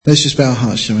Let's just bow our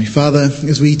hearts, shall we? Father,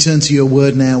 as we turn to your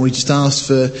word now, we just ask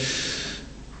for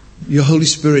your Holy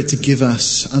Spirit to give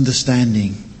us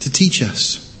understanding, to teach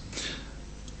us.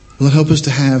 Lord, help us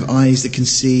to have eyes that can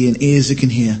see and ears that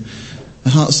can hear,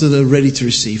 and hearts that are ready to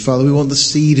receive. Father, we want the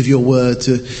seed of your word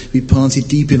to be planted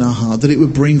deep in our heart, that it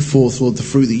would bring forth, Lord, the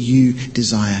fruit that you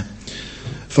desire.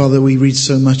 Father, we read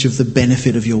so much of the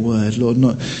benefit of your word, Lord,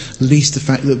 not least the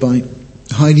fact that by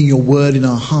hiding your word in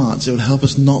our hearts, it will help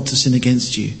us not to sin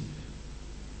against you.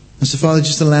 And so, Father,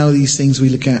 just allow these things we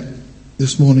look at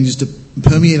this morning just to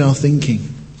permeate our thinking,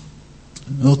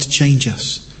 or to change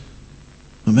us,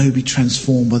 or maybe be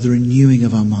transformed by the renewing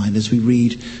of our mind as we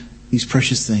read these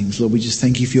precious things. Lord, we just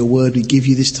thank you for your word. We give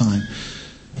you this time.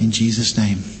 In Jesus'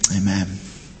 name, amen.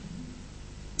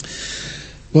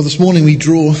 Well, this morning we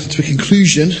draw to a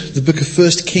conclusion the book of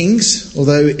 1 Kings,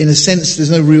 although in a sense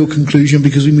there's no real conclusion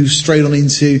because we move straight on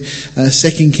into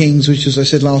 2 Kings, which, as I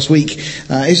said last week,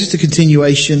 is just a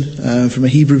continuation from a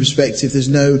Hebrew perspective. There's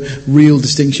no real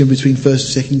distinction between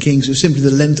 1st and 2nd Kings. It was simply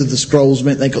the length of the scrolls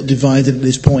meant they got divided at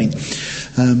this point.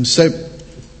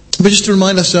 But just to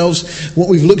remind ourselves what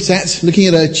we've looked at, looking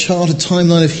at a chart, a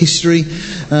timeline of history,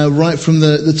 right from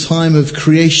the time of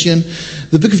creation.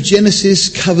 The book of Genesis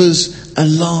covers a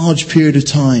large period of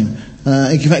time.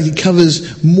 In fact, it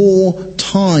covers more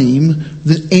time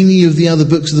than any of the other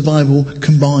books of the Bible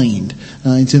combined,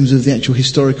 in terms of the actual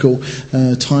historical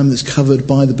time that's covered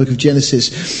by the book of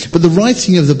Genesis. But the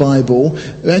writing of the Bible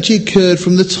actually occurred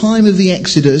from the time of the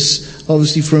Exodus,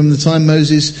 obviously from the time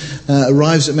Moses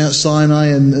arrives at Mount Sinai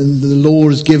and the law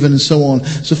is given and so on.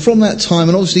 So from that time,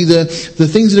 and obviously the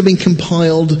things that have been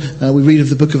compiled, we read of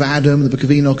the book of Adam, the book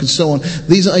of Enoch and so on.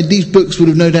 These books would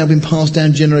have no doubt been passed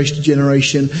down generation to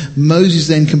generation. Moses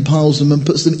then compiles them and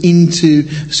puts them into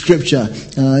Scripture.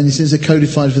 And he says they're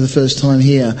codified for the first time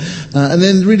here. And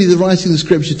then really the writing of the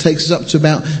Scripture takes us up to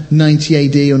about 90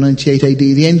 AD or 98 AD,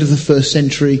 the end of the first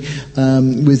century,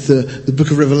 with the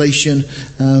book of Revelation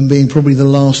being probably the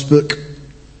last book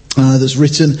that's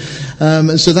written.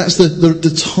 And so that's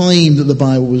the time that the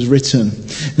Bible was written.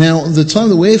 Now, the time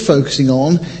that we're focusing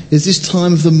on is this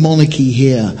time of the monarchy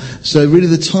here. So really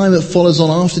the time that follows on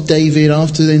after David,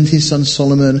 after then his son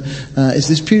Solomon, is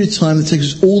this period of time that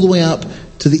takes us all the way up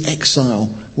to the exile,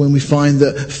 when we find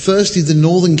that firstly the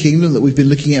northern kingdom that we've been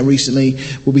looking at recently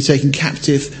will be taken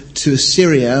captive to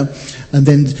Assyria, and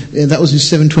then that was in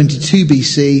 722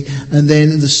 BC, and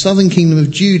then the southern kingdom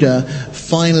of Judah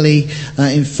finally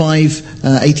in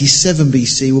 587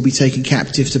 BC will be taken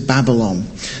captive to Babylon.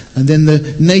 And then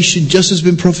the nation, just as has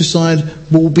been prophesied,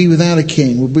 will be without a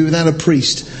king, will be without a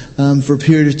priest for a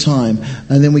period of time.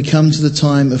 And then we come to the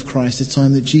time of Christ, the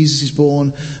time that Jesus is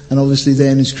born and obviously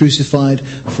then is crucified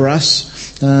for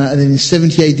us. And then in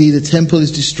 70 AD the temple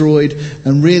is destroyed,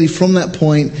 and really from that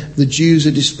point the Jews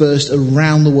are dispersed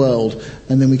around the world.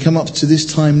 And then we come up to this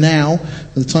time now,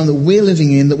 the time that we're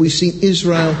living in, that we've seen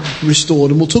Israel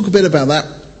restored. And we'll talk a bit about that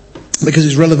because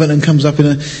it's relevant and comes up in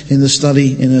the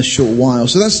study in a short while.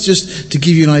 So that's just to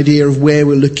give you an idea of where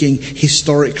we're looking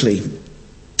historically.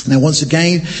 Now, once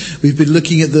again, we've been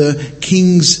looking at the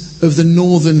kings of the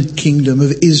northern kingdom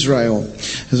of Israel.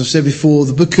 As I've said before,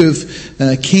 the book of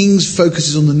Kings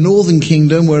focuses on the northern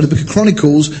kingdom, whereas the book of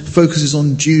Chronicles focuses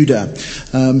on Judah.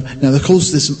 Now, of course,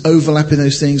 there's some overlap in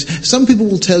those things. Some people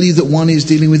will tell you that one is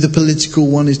dealing with the political,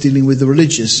 one is dealing with the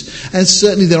religious. And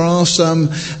certainly there are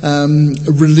some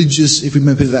religious, if we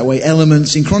may put it that way,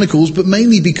 elements in Chronicles, but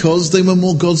mainly because they were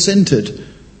more God-centered.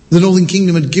 The northern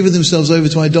kingdom had given themselves over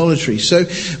to idolatry. So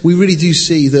we really do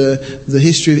see the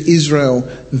history of Israel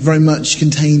very much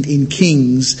contained in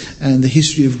Kings, and the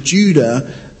history of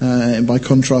Judah, by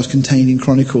contrast, contained in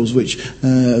Chronicles, which,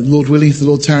 Lord willing, if the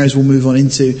Lord tarries, we'll move on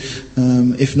into.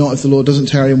 If not, if the Lord doesn't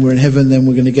tarry and we're in heaven, then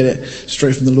we're going to get it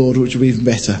straight from the Lord, which will be even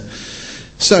better.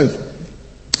 So,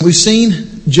 we've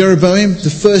seen Jeroboam, the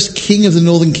first king of the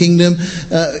northern kingdom,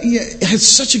 had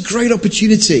such a great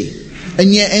opportunity,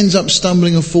 and yet ends up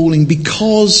stumbling and falling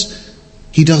because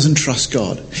he doesn't trust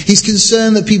God. He's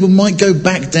concerned that people might go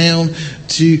back down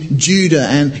to Judah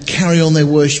and carry on their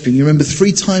worshipping. You remember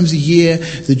 3 times a year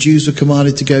the Jews were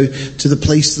commanded to go to the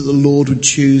place that the Lord would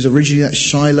choose. Originally that's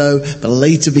Shiloh, but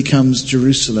later becomes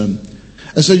Jerusalem.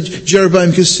 And so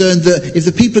Jeroboam concerned that if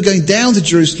the people are going down to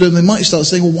Jerusalem, they might start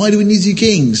saying, well, why do we need 2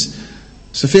 kings?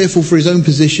 So fearful for his own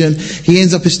position, he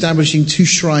ends up establishing 2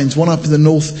 shrines, one up in the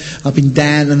north, up in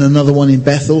Dan, and another one in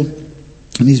Bethel.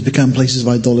 And these become places of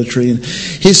idolatry. And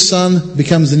his son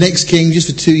becomes the next king just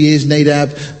for 2 years, Nadab,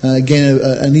 again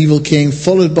an evil king,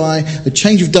 followed by a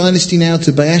change of dynasty now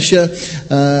to Baasha,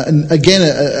 and again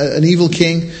an evil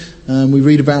king. We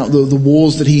read about the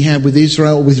wars that he had with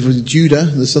Israel, with Judah,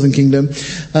 the southern kingdom.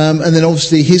 And then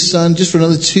obviously his son, just for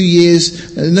another 2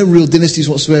 years, no real dynasties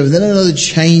whatsoever. Then another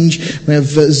change. We have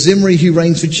Zimri, who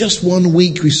reigns for just 1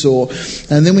 week, we saw.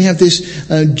 And then we have this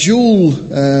dual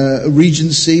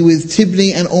regency with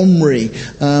Tibni and Omri.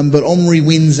 But Omri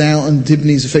wins out and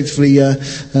Tibni is effectively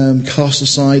cast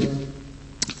aside.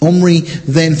 Omri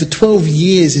then for 12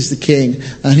 years is the king,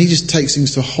 and he just takes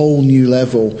things to a whole new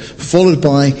level, followed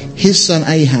by his son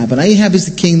Ahab. And Ahab is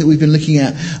the king that we've been looking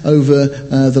at over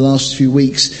the last few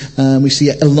weeks. We see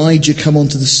Elijah come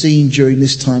onto the scene during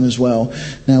this time as well.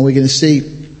 Now we're going to see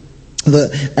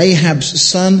that Ahab's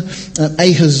son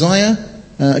Ahaziah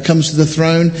comes to the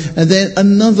throne, and then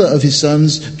another of his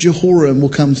sons, Jehoram, will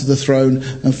come to the throne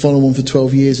and follow on for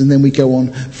 12 years, and then we go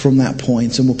on from that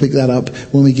point, and we'll pick that up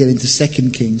when we get into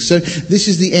 2 Kings. So this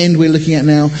is the end we're looking at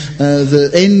now, the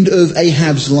end of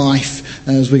Ahab's life,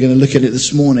 as we're going to look at it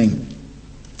this morning.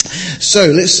 So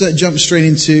let's jump straight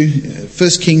into 1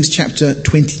 Kings chapter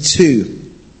 22.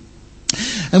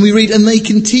 And we read, "And they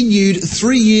continued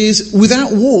 3 years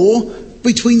without war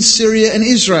between Syria and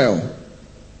Israel.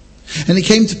 And it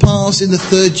came to pass in the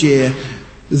 3rd year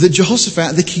that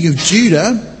Jehoshaphat, the king of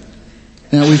Judah,"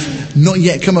 now we've not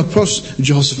yet come across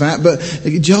Jehoshaphat, but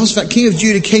Jehoshaphat, king of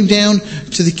Judah, came down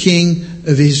to the king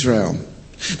of Israel.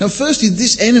 Now firstly,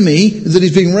 this enemy that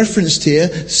is being referenced here,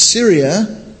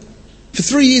 Syria, for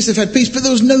 3 years they've had peace, but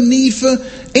there was no need for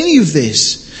any of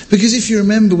this. Because if you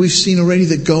remember, we've seen already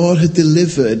that God had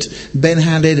delivered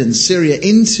Ben-Hadad and Syria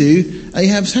into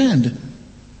Ahab's hand.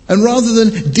 And rather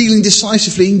than dealing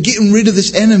decisively and getting rid of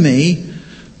this enemy,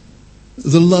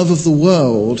 the love of the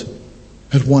world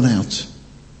had won out.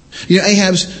 You know,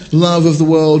 Ahab's love of the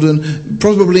world and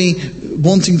probably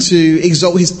wanting to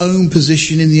exalt his own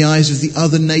position in the eyes of the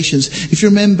other nations. If you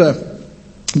remember,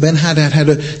 Ben-Hadad had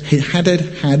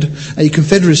a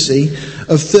confederacy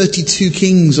of 32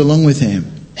 kings along with him.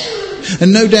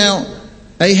 And no doubt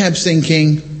Ahab's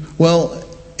thinking, well,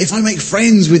 if I make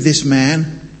friends with this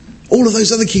man, all of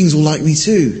those other kings will like me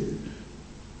too.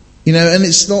 You know, and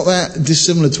it's not that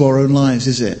dissimilar to our own lives,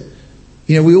 is it?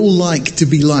 You know, we all like to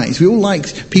be liked. We all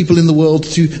like people in the world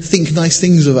to think nice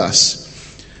things of us.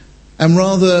 And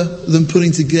rather than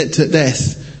putting to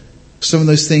death some of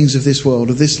those things of this world,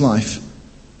 of this life,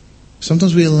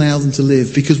 sometimes we allow them to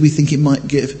live because we think it might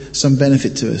give some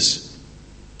benefit to us.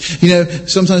 You know,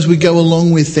 sometimes we go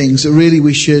along with things that really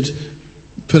we should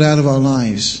put out of our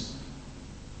lives.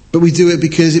 But we do it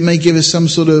because it may give us some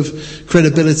sort of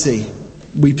credibility,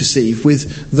 we perceive,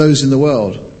 with those in the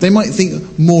world. They might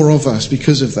think more of us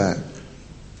because of that.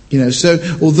 You know, so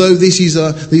although these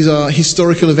are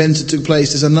historical events that took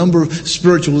place, there's a number of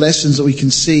spiritual lessons that we can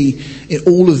see in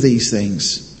all of these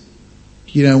things.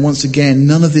 You know, once again,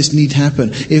 none of this need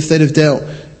happen. If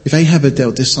Ahab had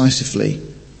dealt decisively,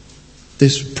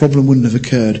 this problem wouldn't have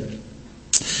occurred.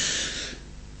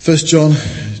 1 John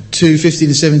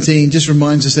 2:15-17 just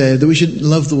reminds us there that we should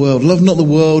love the world. Love not the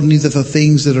world, neither the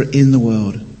things that are in the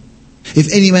world.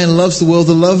 If any man loves the world,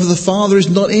 the love of the Father is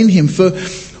not in him. For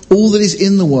all that is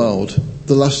in the world,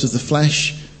 the lust of the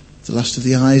flesh, the lust of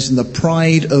the eyes, and the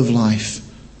pride of life,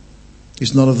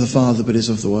 is not of the Father, but is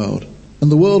of the world.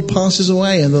 And the world passes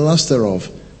away, and the lust thereof.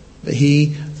 But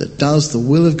he that does the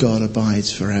will of God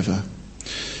abides forever.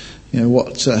 You know,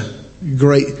 what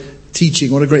great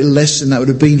teaching, what a great lesson that would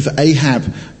have been for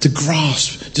Ahab to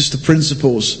grasp just the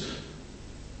principles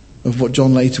of what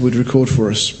John later would record for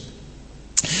us.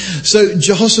 So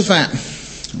Jehoshaphat,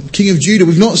 king of Judah,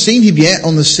 we've not seen him yet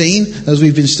on the scene as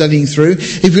we've been studying through.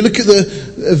 If we look at the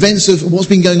events of what's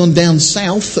been going on down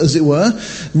south, as it were,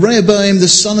 Rehoboam, the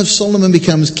son of Solomon,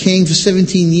 becomes king. For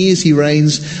 17 years he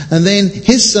reigns. And then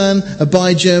his son,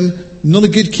 Abijam, not a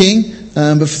good king,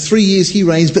 but for 3 years he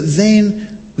reigns. But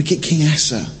then we get King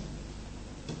Asa.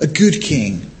 A good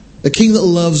king. A king that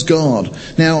loves God.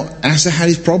 Now, Asa had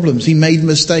his problems. He made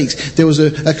mistakes. There was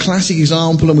a classic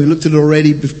example, and we looked at it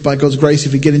already by God's grace.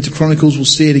 If we get into Chronicles, we'll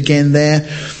see it again there.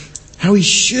 How he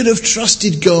should have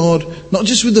trusted God, not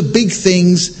just with the big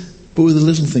things, but with the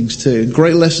little things too.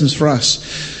 Great lessons for us.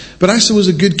 But Asa was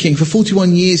a good king. For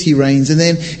 41 years he reigns, and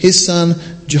then his son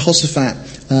Jehoshaphat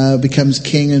becomes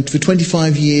king, and for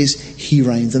 25 years he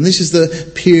reigns. And this is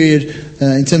the period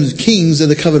in terms of kings that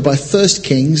are covered by 1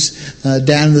 Kings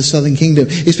down in the southern kingdom.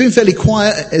 It's been fairly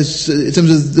quiet in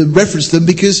terms of the reference to them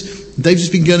because they've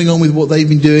just been going on with what they've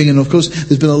been doing, and of course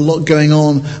there's been a lot going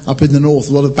on up in the north,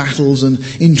 a lot of battles and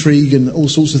intrigue and all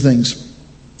sorts of things.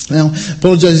 Now,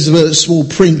 apologise for a small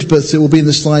print, but it will be in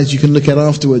the slides you can look at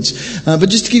afterwards. But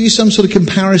just to give you some sort of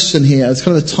comparison here, it's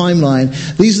kind of a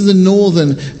timeline. These are the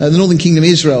northern kingdom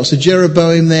Israel. So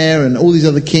Jeroboam there and all these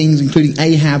other kings, including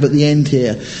Ahab at the end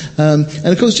here. And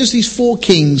of course, just these 4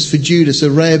 kings for Judah. So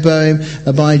Rehoboam,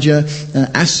 Abijah,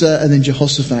 Asa, and then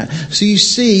Jehoshaphat. So you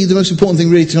see, the most important thing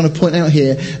really to kind of point out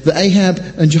here, that Ahab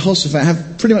and Jehoshaphat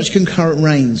have pretty much concurrent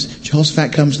reigns.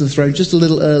 Jehoshaphat comes to the throne just a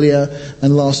little earlier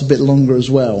and lasts a bit longer as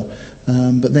well.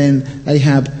 But then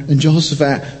Ahab and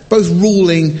Jehoshaphat both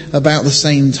ruling about the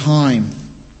same time.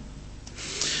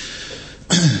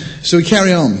 So we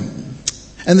carry on.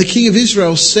 And the king of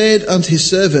Israel said unto his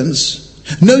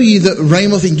servants, Know ye that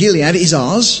Ramoth in Gilead is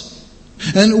ours?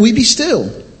 And we be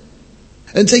still,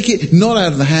 and take it not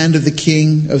out of the hand of the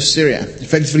king of Syria.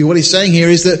 Effectively what he's saying here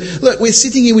is that, look, we're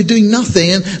sitting here, we're doing nothing,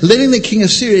 and letting the king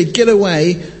of Syria get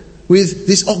away with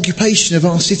this occupation of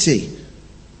our city.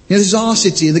 This is our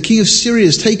city, and the king of Syria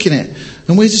has taken it.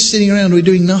 And we're just sitting around, we're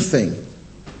doing nothing.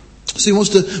 So he wants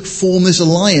to form this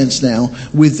alliance now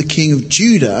with the king of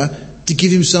Judah to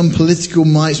give him some political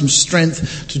might, some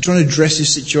strength to try and address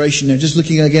this situation. Now, just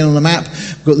looking again on the map,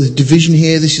 we've got the division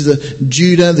here. This is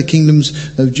the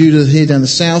kingdoms of Judah here down the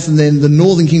south, and then the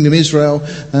northern kingdom Israel,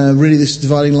 really this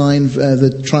dividing line,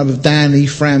 the tribe of Dan,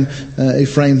 Ephraim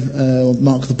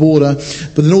mark the border.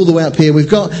 But then all the way up here, we've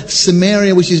got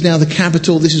Samaria, which is now the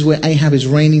capital. This is where Ahab is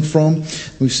reigning from.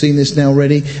 We've seen this now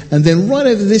already. And then right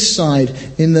over this side,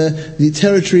 in the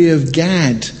territory of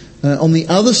Gad, on the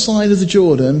other side of the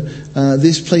Jordan,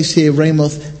 this place here,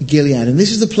 Ramoth Gilead. And this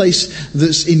is the place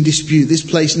that's in dispute. This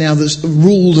place now that's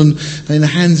ruled in the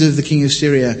hands of the king of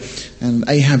Syria. And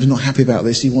Ahab's not happy about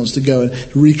this. He wants to go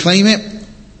and reclaim it.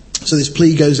 So this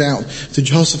plea goes out to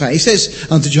Jehoshaphat. He says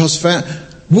unto Jehoshaphat,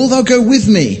 Wilt thou go with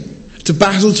me to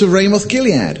battle to Ramoth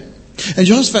Gilead? And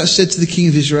Jehoshaphat said to the king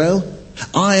of Israel,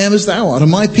 I am as thou art, and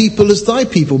my people as thy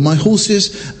people, my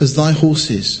horses as thy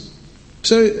horses.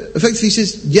 So effectively he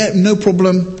says, yeah, no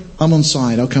problem, I'm on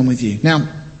side, I'll come with you.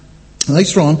 Now,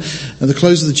 later on, at the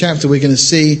close of the chapter, we're going to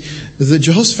see that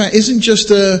Jehoshaphat isn't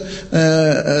just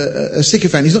a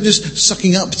sycophant. He's not just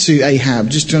sucking up to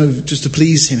Ahab, just to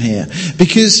please him here.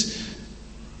 Because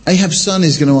Ahab's son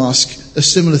is going to ask a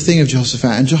similar thing of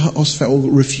Jehoshaphat, and Jehoshaphat will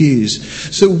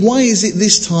refuse. So why is it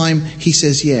this time he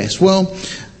says yes? Well,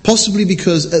 possibly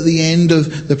because at the end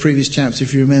of the previous chapter,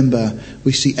 if you remember,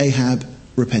 we see Ahab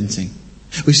repenting.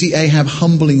 We see Ahab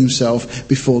humbling himself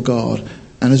before God,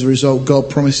 and as a result, God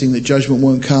promising that judgment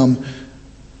won't come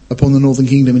upon the northern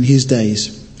kingdom in his days,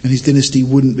 and his dynasty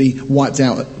wouldn't be wiped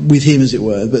out with him, as it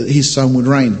were, but his son would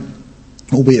reign,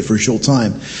 albeit for a short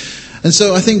time. And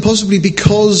so I think possibly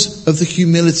because of the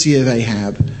humility of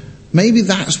Ahab, maybe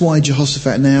that's why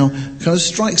Jehoshaphat now kind of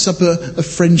strikes up a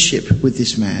friendship with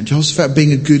this man. Jehoshaphat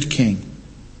being a good king,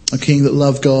 a king that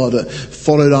loved God, that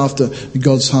followed after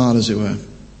God's heart, as it were.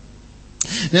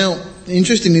 Now,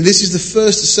 interestingly, this is the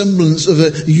first semblance of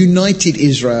a united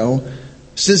Israel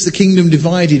since the kingdom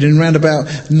divided in around about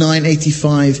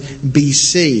 985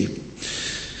 BC.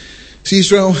 So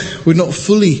Israel would not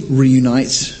fully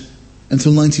reunite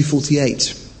until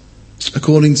 1948,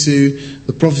 according to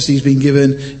the prophecies being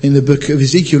given in the book of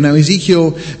Ezekiel. Now,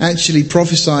 Ezekiel actually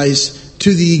prophesies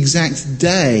to the exact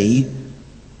day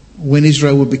when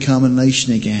Israel would become a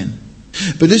nation again.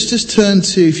 But let's just turn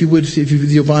to, if you would,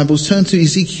 with your Bibles, turn to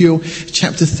Ezekiel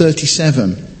chapter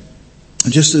 37.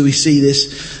 Just so we see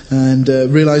this and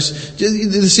realize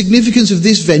the significance of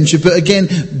this venture. But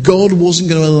again, God wasn't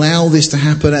going to allow this to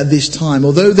happen at this time.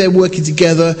 Although they're working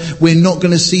together, we're not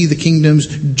going to see the kingdoms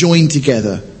join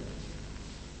together.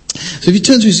 So if you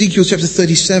turn to Ezekiel chapter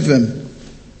 37,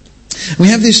 we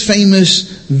have this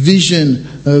famous vision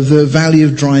of the valley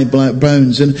of dry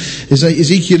bones. And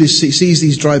Ezekiel sees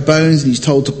these dry bones and he's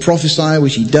told to prophesy,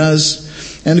 which he does.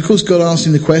 And of course God asks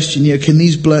him the question, can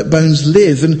these bones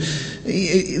live? And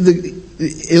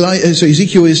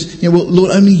Ezekiel is, well,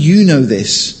 Lord, only you know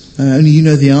this. Only you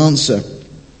know the answer.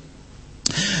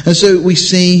 And so we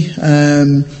see,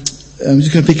 I'm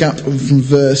just going to pick up from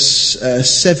verse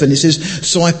 7. It says,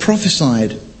 So I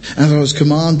prophesied as I was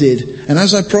commanded, and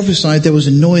as I prophesied there was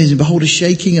a noise, and behold a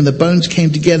shaking, and the bones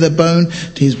came together, bone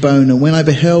to his bone. And when I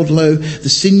beheld, lo, the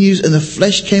sinews and the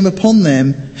flesh came upon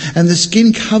them, and the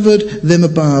skin covered them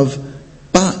above,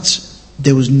 but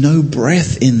there was no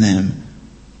breath in them.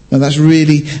 Now that's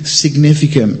really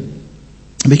significant,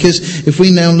 because if we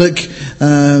now look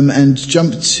and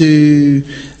jump to,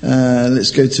 let's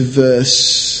go to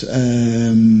verse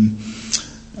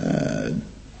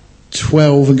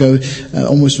 12 and go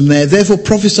onwards from there. Therefore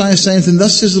prophesy, saying to them,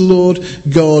 thus says the Lord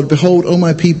God, behold, O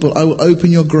my people, I will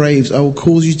open your graves. I will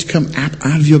cause you to come out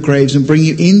of your graves and bring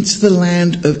you into the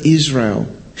land of Israel.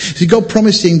 So God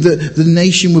promising that the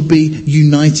nation would be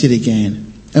united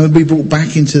again and would be brought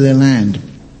back into their land.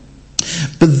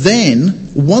 But then,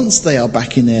 once they are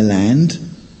back in their land,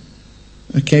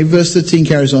 okay, verse 13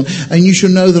 carries on, and you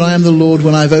shall know that I am the Lord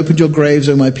when I have opened your graves,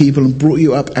 O my people, and brought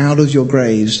you up out of your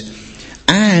graves,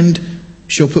 and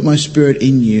shall put my spirit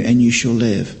in you, and you shall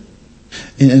live.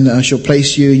 And I shall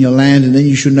place you in your land, and then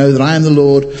you shall know that I am the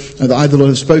Lord, that I, the Lord,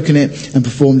 have spoken it and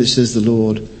performed it, says the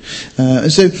Lord.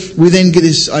 And so we then get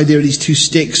this idea of these two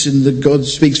sticks, and that God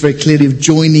speaks very clearly of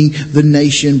joining the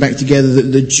nation back together,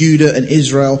 the Judah and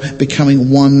Israel becoming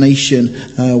one nation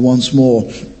once more.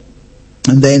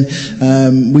 And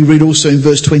then we read also in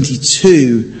verse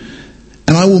 22,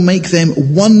 and I will make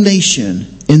them one nation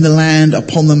in the land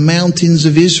upon the mountains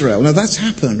of Israel. Now that's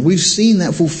happened. We've seen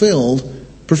that fulfilled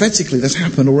prophetically. That's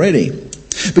happened already.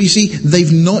 But you see,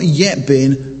 they've not yet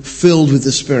been filled with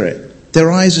the Spirit. Their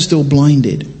eyes are still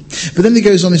blinded. But then it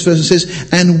goes on this verse and says,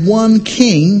 and one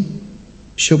king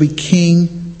shall be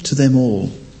king to them all.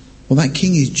 Well, that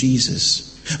king is Jesus.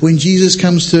 When Jesus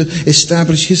comes to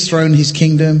establish his throne, his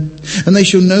kingdom, and they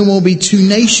shall no more be two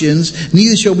nations,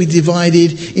 neither shall be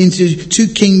divided into two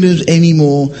kingdoms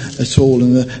anymore at all.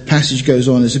 And the passage goes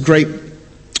on. It's a great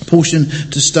portion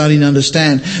to study and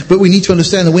understand. But we need to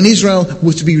understand that when Israel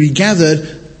was to be regathered,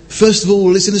 first of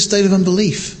all, it's in a state of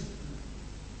unbelief.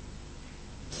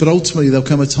 But ultimately there'll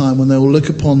come a time when they will look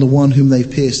upon the one whom they've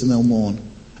pierced and they'll mourn.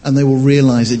 And they will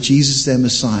realize that Jesus is their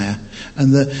Messiah.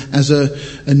 And that as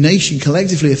a nation,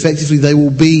 collectively, effectively, they will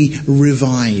be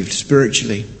revived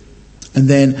spiritually. And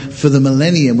then for the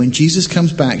millennium, when Jesus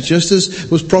comes back, just as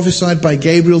was prophesied by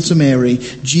Gabriel to Mary,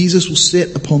 Jesus will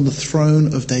sit upon the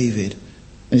throne of David.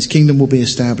 And his kingdom will be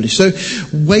established. So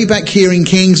way back here in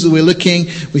Kings that we're looking,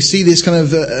 we see this kind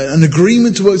of an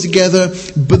agreement to work together.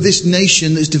 But this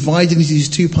nation that's divided into these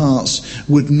two parts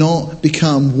would not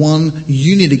become one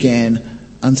unit again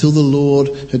until the Lord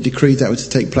had decreed that was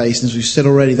to take place. And as we've said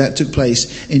already, that took place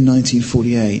in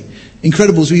 1948.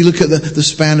 Incredible as we look at the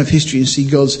span of history and see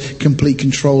God's complete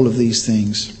control of these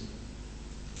things.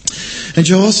 And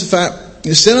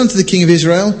Jehoshaphat said unto the king of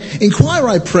Israel, inquire,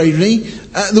 I pray thee,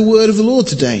 at the word of the Lord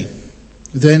today.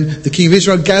 Then the king of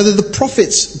Israel gathered the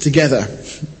prophets together,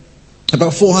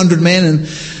 about 400 men, and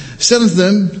said unto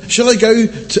them, shall I go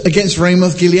against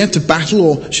Ramoth Gilead to battle,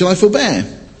 or shall I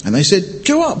forbear? And they said,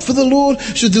 go up, for the Lord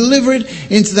shall deliver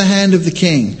it into the hand of the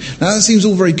king. Now that seems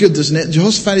all very good, doesn't it?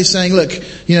 Jehoshaphat is saying, look,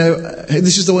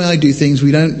 this is the way I do things.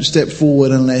 We don't step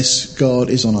forward unless God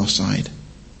is on our side.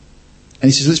 And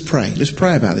he says, let's pray. Let's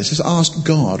pray about this. Let's ask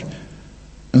God.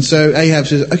 And so Ahab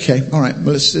says, okay, all right,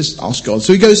 well, let's ask God.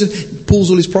 So he goes and pulls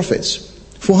all his prophets,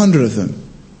 400 of them.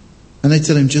 And they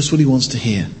tell him just what he wants to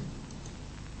hear.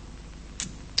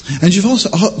 And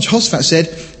Jehoshaphat said,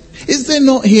 is there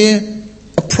not here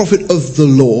a prophet of the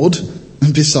Lord,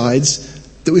 and besides,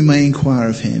 that we may inquire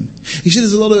of him? He said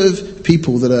there's a lot of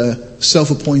people that are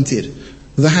self-appointed,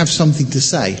 that have something to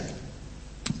say.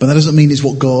 But that doesn't mean it's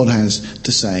what God has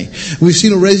to say. We've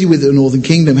seen already with the Northern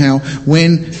Kingdom how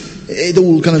when it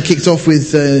all kind of kicked off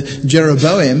with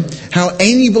Jeroboam, how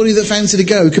anybody that fancied to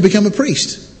go could become a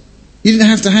priest. You didn't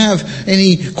have to have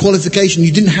any qualification.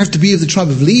 You didn't have to be of the tribe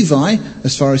of Levi,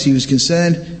 as far as he was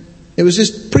concerned. It was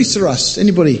just priests are us.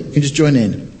 Anybody can just join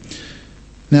in.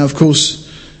 Now, of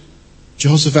course,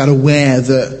 Jehoshaphat aware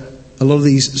that a lot of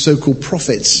these so-called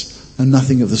prophets are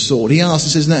nothing of the sort. He asks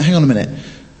and says, no, hang on a minute.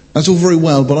 That's all very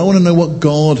well, but I want to know what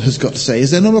God has got to say.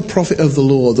 Is there not a prophet of the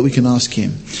Lord that we can ask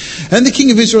him? And the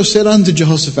king of Israel said unto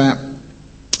Jehoshaphat,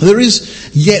 there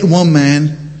is yet one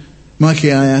man,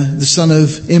 Micaiah, the son of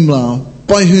Imlah,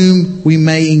 by whom we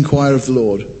may inquire of the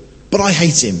Lord. But I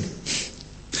hate him.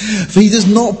 For he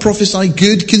does not prophesy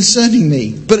good concerning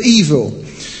me, but evil.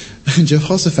 And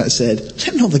Jehoshaphat said,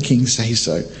 let not the king say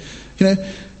so.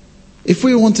 If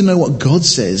we want to know what God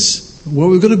says, well,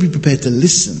 we've got to be prepared to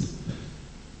listen.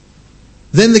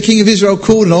 Then the king of Israel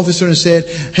called an officer and said,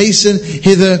 hasten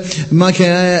hither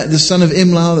Micaiah, the son of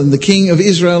Imlah, and the king of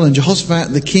Israel, and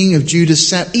Jehoshaphat, the king of Judah,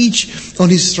 sat each on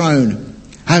his throne,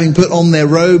 having put on their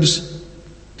robes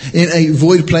in a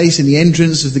void place in the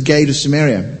entrance of the gate of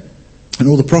Samaria. And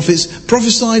all the prophets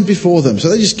prophesied before them. So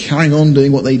they're just carrying on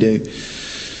doing what they do.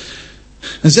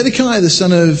 And Zedekiah, the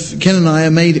son of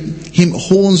Kenaniah, made him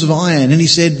horns of iron. And he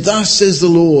said, thus says the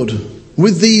Lord,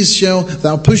 with these shall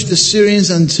thou push the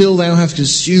Syrians until thou have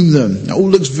consumed them. It all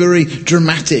looks very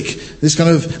dramatic. This kind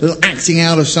of little acting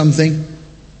out of something.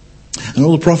 And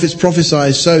all the prophets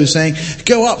prophesied so, saying,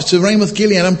 "Go up to Ramoth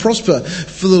Gilead and prosper,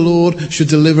 for the Lord should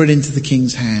deliver it into the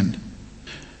king's hand."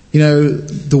 You know,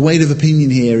 the weight of opinion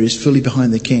here is fully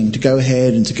behind the king, to go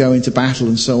ahead and to go into battle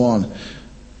and so on.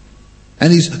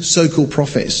 And these so-called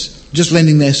prophets, just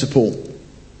lending their support.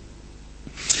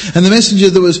 And the messenger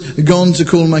that was gone to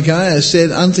call Micaiah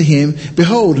said unto him,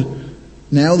 "Behold,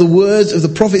 now the words of the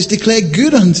prophets declare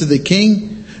good unto the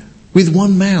king with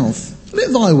one mouth.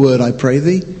 Let thy word, I pray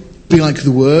thee, be like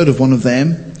the word of one of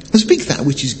them, and speak that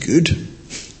which is good."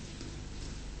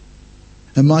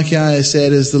 And Micaiah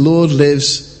said, "As the Lord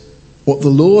lives, what the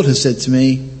Lord has said to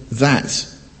me, that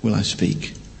will I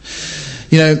speak."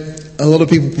 You know, a lot of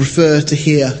people prefer to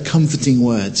hear comforting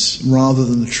words rather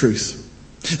than the truth.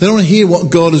 They don't want to hear what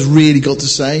God has really got to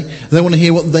say. They want to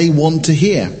hear what they want to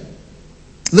hear.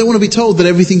 They want to be told that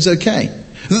everything's okay,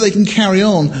 that they can carry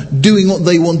on doing what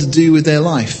they want to do with their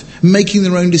life, making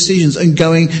their own decisions and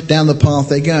going down the path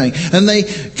they're going. And they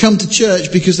come to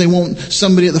church because they want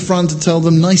somebody at the front to tell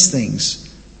them nice things.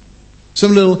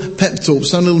 Some little pep talk,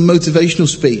 some little motivational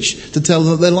speech to tell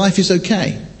them that their life is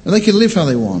okay and they can live how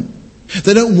they want.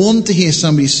 They don't want to hear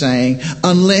somebody saying,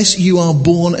 "Unless you are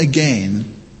born again,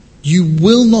 you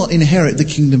will not inherit the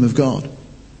kingdom of God.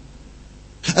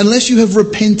 Unless you have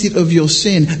repented of your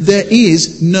sin, there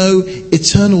is no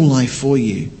eternal life for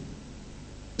you.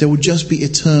 There will just be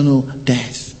eternal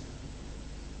death."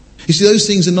 You see, those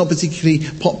things are not particularly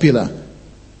popular.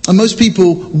 And most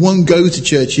people won't go to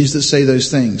churches that say those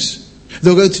things.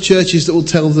 They'll go to churches that will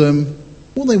tell them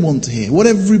what they want to hear, what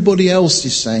everybody else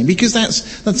is saying, because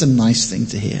that's a nice thing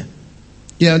to hear.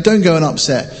 You know, don't go and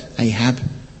upset Ahab.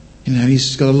 You know,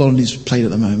 he's got a lot on his plate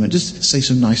at the moment. Just say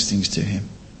some nice things to him.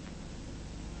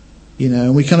 You know,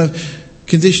 and we kind of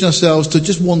condition ourselves to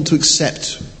just want to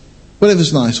accept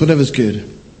whatever's nice, whatever's good.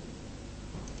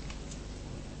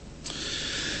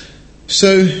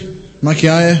 So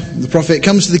Micaiah, the prophet,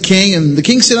 comes to the king, and the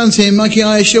king said unto him,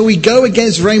 "Micaiah, shall we go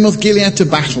against Ramoth Gilead to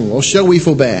battle, or shall we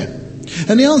forbear?"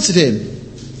 And he answered him,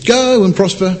 "Go and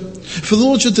prosper, for the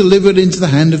Lord shall deliver it into the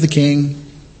hand of the king."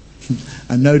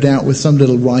 And no doubt with some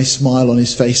little wry smile on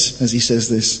his face as he says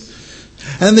this.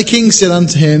 And the king said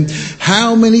unto him,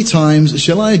 "How many times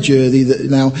shall I adjure thee that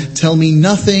now tell me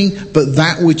nothing but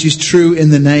that which is true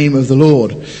in the name of the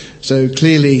Lord?" So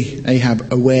clearly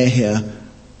Ahab aware here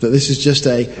that this is just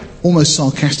a almost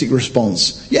sarcastic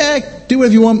response. "Yeah, do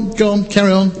whatever you want. Go on,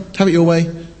 carry on. Have it your way.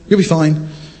 You'll be fine."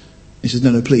 He says,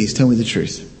 No, please, tell me the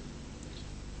truth.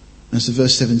 That's the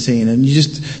verse 17. And you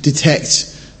just detect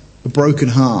a broken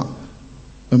heart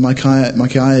when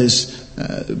Micaiah's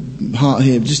heart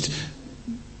here, just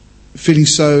feeling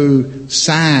so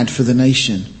sad for the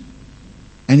nation.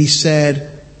 And he said,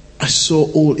 "I saw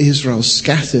all Israel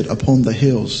scattered upon the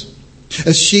hills,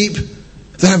 as sheep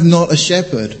that have not a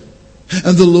shepherd.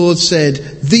 And the Lord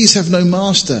said, These have no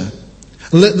master.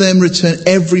 Let them return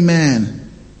every man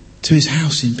to his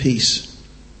house in peace."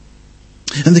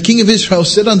 And the king of Israel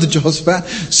said unto Jehoshaphat,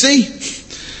 "See,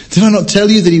 did I not tell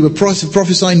you that he would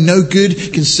prophesy no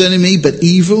good concerning me, but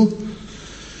evil?"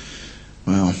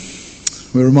 Well,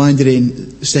 we're reminded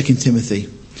in 2 Timothy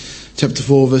chapter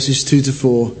 4, verses 2 to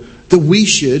 4, that we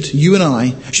should, you and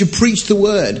I, should preach the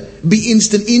word, be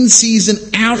instant in season,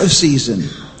 out of season,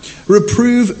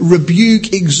 reprove,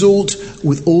 rebuke, exhort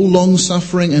with all long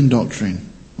suffering and doctrine,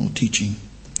 or teaching.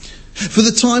 For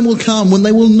the time will come when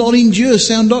they will not endure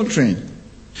sound doctrine,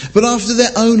 but after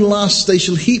their own lusts they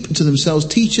shall heap to themselves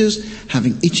teachers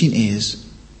having itching ears,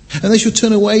 and they shall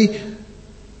turn away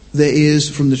their ears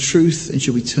from the truth and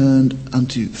shall be turned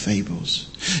unto fables.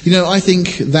 You know, I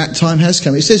think that time has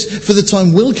come. It says, for the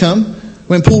time will come.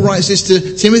 When Paul writes this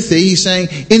to Timothy, he's saying,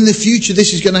 in the future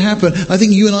this is going to happen. I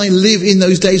think you and I live in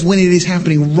those days when it is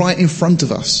happening right in front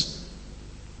of us.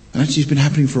 And actually it's been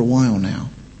happening for a while now.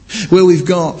 Where we've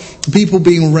got people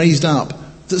being raised up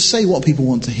that say what people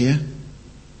want to hear.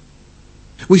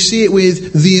 We see it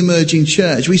with the emerging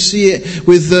church. We see it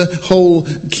with the whole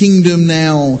kingdom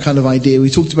now kind of idea.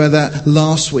 We talked about that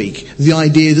last week. The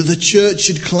idea that the church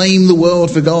should claim the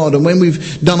world for God. And when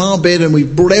we've done our bit and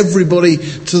we've brought everybody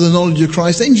to the knowledge of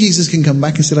Christ, then Jesus can come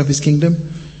back and set up his kingdom.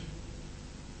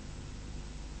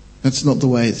 That's not the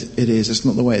way it is. That's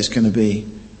not the way it's going to be.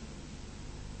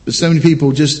 But so many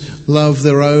people just love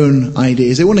their own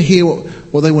ideas. They want to hear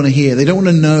what they want to hear. They don't want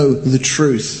to know the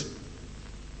truth.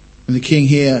 And the king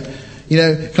here,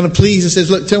 kind of pleads and says,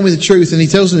 look, tell me the truth. And he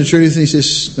tells them the truth and he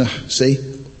says, see,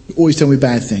 you always tell me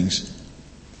bad things.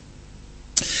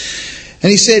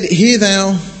 And he said, hear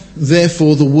thou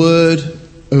therefore the word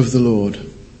of the Lord.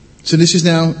 So this is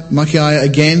now Micaiah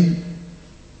again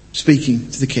speaking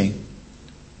to the king.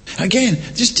 Again,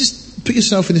 just put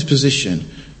yourself in this position.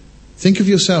 Think of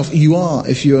yourself.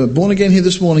 If you are born again here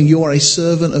this morning, you are a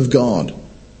servant of God.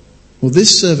 Well,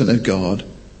 this servant of God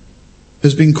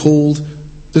has been called.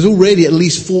 There's already at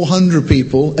least 400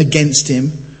 people against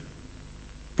him.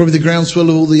 Probably the groundswell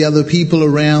of all the other people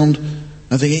around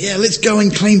are thinking, yeah, let's go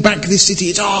and claim back this city.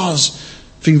 It's ours.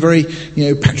 Feeling very,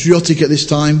 patriotic at this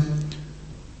time.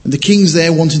 And the king's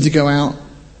there wanting to go out.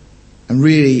 And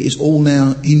really, it's all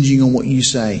now hinging on what you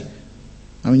say.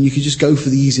 I mean, you could just go for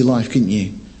the easy life, couldn't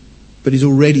you? But he's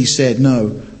already said,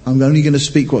 no, I'm only going to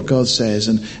speak what God says.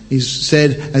 And he's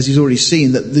said, as he's already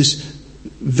seen, that this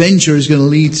venture is going to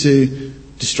lead to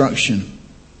destruction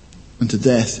and to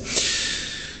death.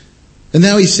 And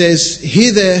now he says,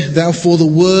 hear therefore the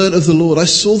word of the Lord. I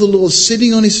saw the Lord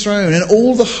sitting on his throne and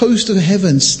all the host of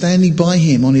heaven standing by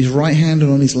him on his right hand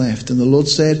and on his left. And the Lord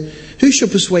said, who shall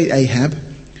persuade Ahab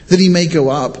that he may go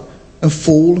up and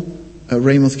fall at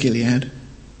Ramoth Gilead?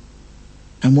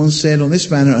 And one said on this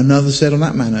manner, another said on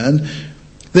that manner. And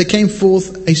there came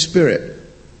forth a spirit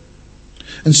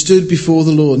and stood before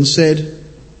the Lord and said,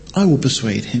 I will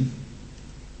persuade him.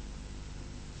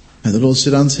 And the Lord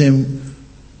said unto him,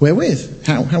 wherewith?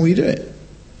 How will you do it?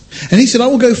 And he said, I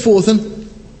will go forth and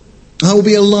I will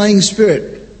be a lying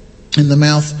spirit in the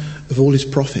mouth of all his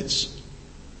prophets.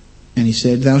 And he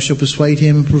said, thou shalt persuade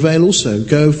him and prevail also.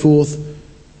 Go forth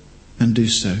and do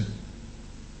so.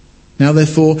 Now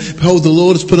therefore, behold, the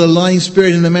Lord has put a lying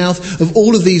spirit in the mouth of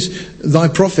all of these thy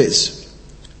prophets.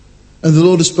 And the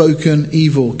Lord has spoken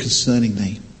evil concerning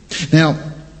thee.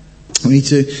 Now, we need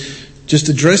to just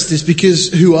address this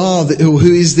because who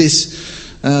is this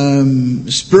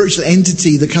spiritual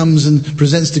entity that comes and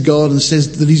presents to God and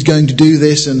says that he's going to do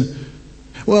this? And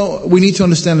well, we need to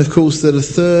understand, of course, that a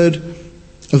third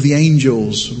of the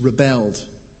angels rebelled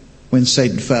when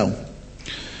Satan fell.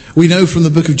 We know from the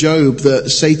book of Job that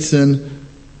Satan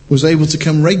was able to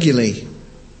come regularly,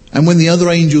 and when the other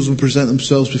angels would present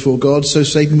themselves before God, so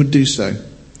Satan would do so.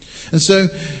 And so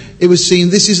it was seen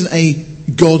this isn't a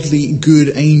godly,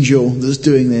 good angel that's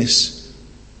doing this.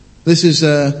 This is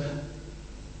a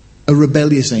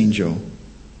rebellious angel.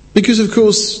 Because of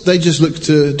course they just look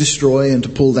to destroy and to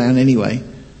pull down anyway.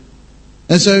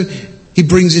 And so he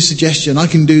brings this suggestion, I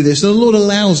can do this. And the Lord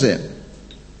allows it.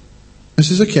 And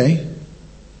says, okay.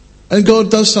 And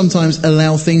God does sometimes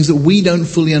allow things that we don't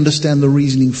fully understand the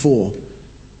reasoning for.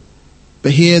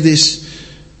 But here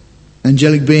this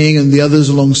angelic being and the others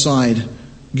alongside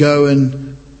go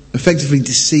and effectively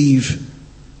deceive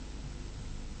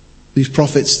these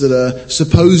prophets that are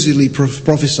supposedly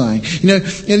prophesying.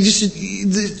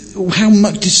 Just how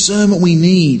much discernment we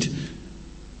need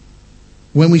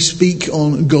when we speak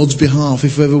on God's behalf,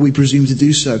 if ever we presume to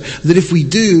do so. That if we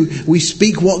do, we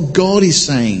speak what God is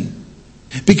saying.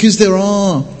 Because there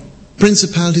are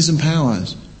principalities and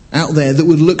powers out there that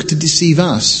would look to deceive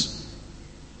us.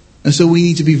 And so we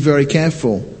need to be very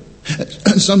careful.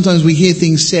 Sometimes we hear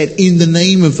things said in the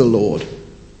name of the Lord.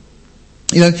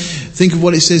 Think of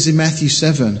what it says in Matthew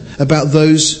 7 about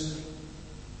those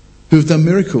who have done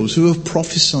miracles, who have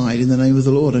prophesied in the name of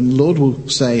the Lord. And the Lord will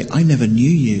say, I never knew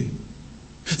you.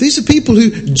 These are people who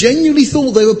genuinely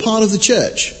thought they were part of the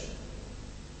church.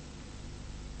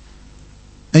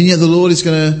 And yet the Lord is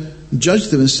going to judge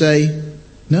them and say,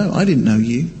 no, I didn't know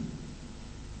you.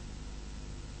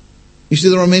 You see,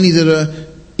 there are many that are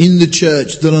in the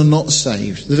church that are not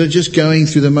saved, that are just going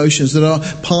through the motions, that are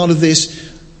part of this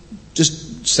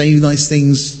just say nice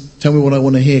things, tell me what I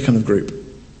want to hear kind of group.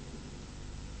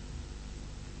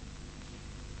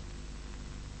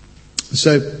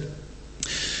 So,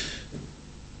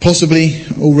 possibly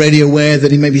already aware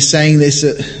that he may be saying this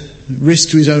at risk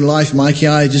to his own life,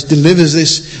 Micaiah just delivers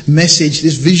this message,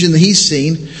 this vision that he's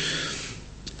seen.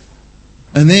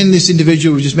 And then this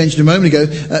individual we just mentioned a moment ago,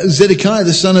 Zedekiah,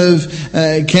 the son of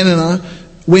Kenana,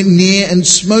 went near and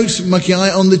smote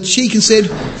Micaiah on the cheek and said,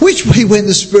 which way went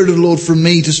the Spirit of the Lord from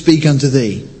me to speak unto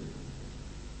thee?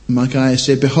 And Micaiah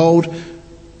said, behold,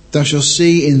 thou shalt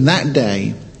see in that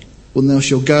day when thou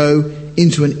shalt go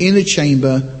into an inner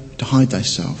chamber to hide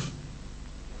thyself.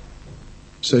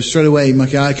 So straight away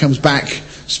Micaiah comes back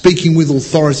speaking with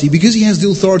authority. Because he has the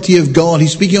authority of God,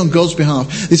 he's speaking on God's behalf.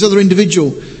 This other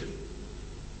individual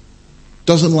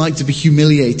doesn't like to be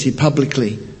humiliated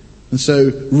publicly, and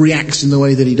so reacts in the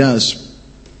way that he does.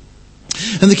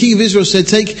 And the king of Israel said,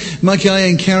 take Micaiah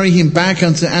and carry him back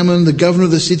unto Ammon, the governor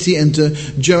of the city, and to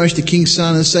Joash the king's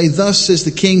son, and say, thus says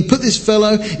the king, put this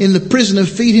fellow in the prisoner,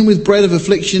 feed him with bread of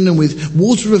affliction and with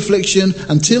water of affliction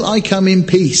until I come in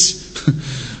peace.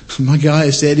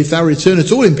 Micaiah said, if thou return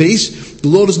at all in peace, the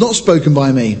Lord has not spoken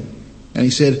by me. And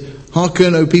he said,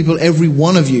 hearken, O people, every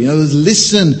one of you. In other words,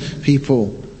 listen,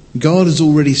 people. God has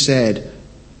already said,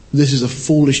 this is a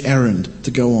foolish errand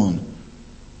to go on.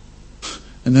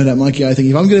 And no doubt, Mikey, I think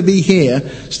if I'm going to be here,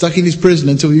 stuck in this prison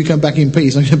until you come back in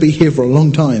peace, I'm going to be here for a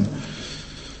long time.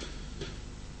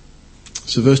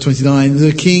 So verse 29,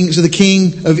 the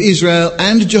king of Israel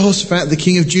and Jehoshaphat, the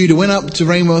king of Judah, went up to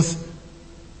Ramoth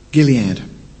Gilead.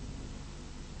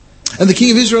 And the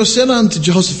king of Israel said unto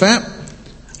Jehoshaphat,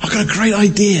 I've got a great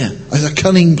idea, a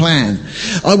cunning plan.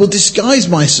 I will disguise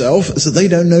myself so they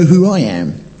don't know who I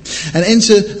am, and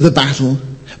enter the battle.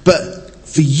 But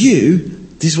for you,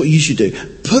 this is what you should do.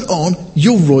 Put on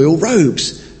your royal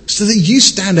robes, so that you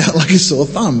stand out like a sore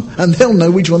thumb, and they'll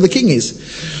know which one the king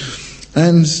is.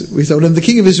 And we told him, the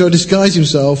king of Israel disguised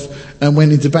himself and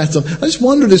went into battle. I just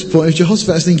wonder at this point if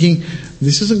Jehoshaphat is thinking,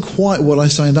 this isn't quite what I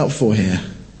signed up for here.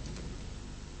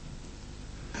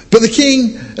 But the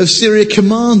king of Syria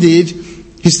commanded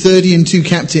his 32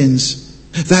 captains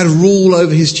that rule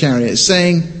over his chariots,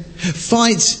 saying,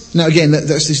 fight. Now again,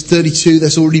 that's this 32,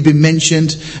 that's already been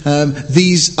mentioned.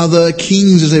 These other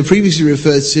kings, as they were previously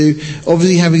referred to,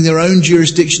 obviously having their own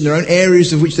jurisdiction, their own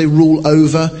areas of which they rule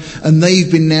over, and they've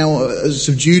been now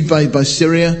subdued by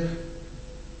Syria,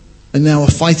 and now are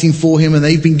fighting for him, and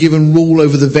they've been given rule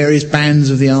over the various bands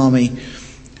of the army.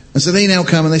 And so they now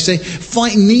come and they say,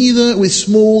 fight neither with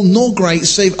small nor great,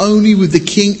 save only with the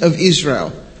king of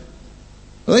Israel.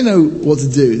 Well, they know what to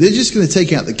do. They're just going to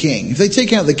take out the king. If they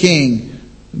take out the king,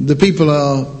 the people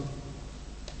are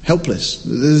helpless.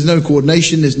 There's no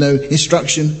coordination, there's no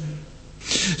instruction.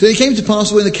 So it came to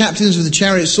pass when the captains of the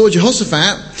chariots saw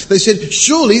Jehoshaphat, they said,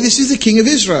 surely this is the king of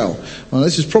Israel. Well,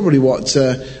 this is probably what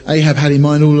Ahab had in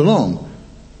mind all along.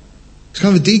 It's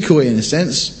kind of a decoy in a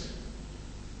sense.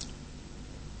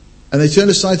 And they turned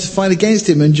aside to fight against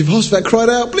him, and Jehoshaphat cried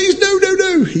out, please, no, no,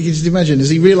 no. You can just imagine, as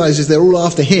he realizes they're all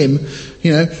after him,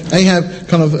 Ahab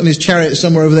kind of in his chariot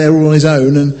somewhere over there all on his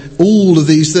own, and all of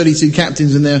these 32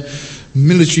 captains and their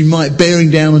military might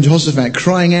bearing down on Jehoshaphat,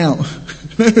 crying out,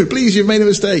 no, please, you've made a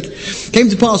mistake. Came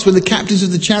to pass when the captains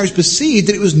of the chariots perceived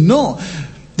that it was not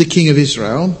the king of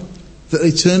Israel, that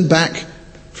they turned back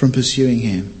from pursuing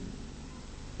him.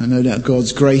 And no doubt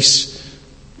God's grace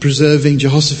preserving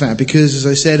Jehoshaphat, because, as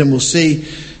I said, and we'll see,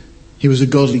 he was a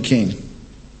godly king.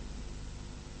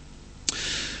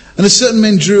 And a certain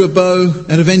man drew a bow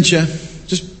at a venture,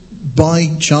 just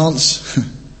by chance,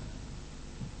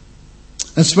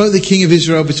 and smote the king of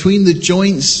Israel between the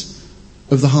joints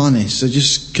of the harness. So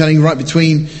just cutting right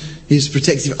between his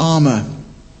protective armour.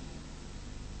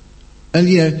 And,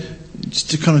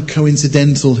 just a kind of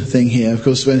coincidental thing here. Of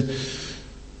course,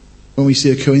 when we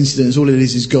see a coincidence, all it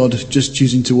is God just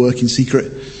choosing to work in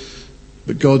secret.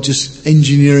 But God just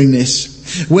engineering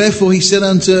this. Wherefore he said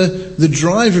unto the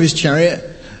driver of his chariot,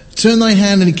 turn thine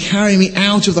hand and carry me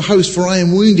out of the host, for I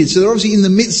am wounded. So they're obviously in the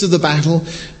midst of the battle.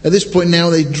 At this point now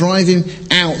they drive him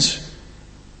out.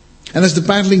 And as the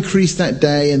battle increased that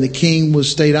day, and the king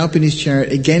was stayed up in his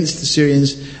chariot against the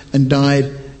Syrians, and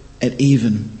died at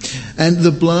even. And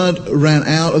the blood ran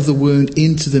out of the wound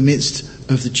into the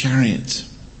midst of the chariot.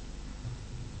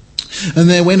 And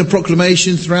there went a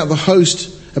proclamation throughout the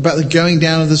host about the going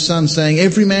down of the sun, saying,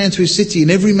 every man to his city and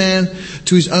every man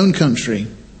to his own country.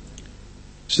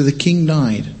 So the king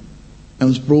died and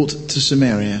was brought to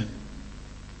Samaria,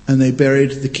 and they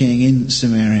buried the king in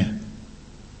Samaria.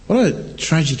 What a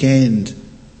tragic end.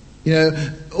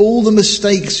 All the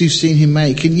mistakes we've seen him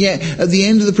make, and yet at the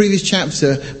end of the previous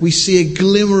chapter we see a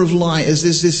glimmer of light as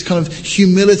there's this kind of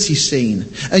humility scene.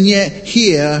 And yet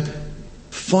here,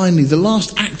 finally, the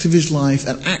last act of his life,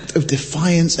 an act of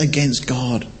defiance against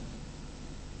God.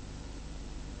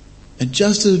 And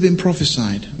just as has been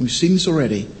prophesied, we've seen this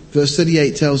already, verse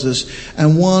 38 tells us,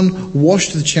 and one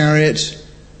washed the chariot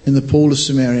in the pool of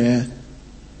Samaria,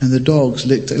 and the dogs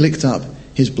licked up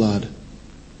his blood.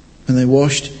 And they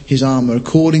washed his armour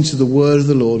according to the word of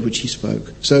the Lord which he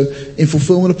spoke. So, in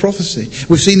fulfillment of prophecy.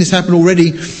 We've seen this happen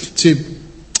already to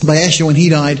Baasha when he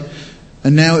died.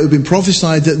 And now it had been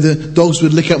prophesied that the dogs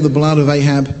would lick up the blood of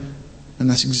Ahab. And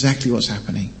that's exactly what's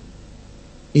happening.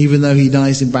 Even though he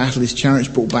dies in battle, his chariot's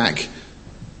brought back.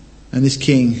 And this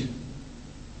king,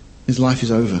 his life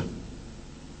is over.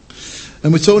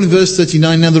 And we're told in verse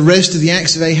 39, now the rest of the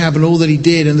acts of Ahab and all that he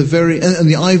did, and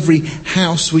the ivory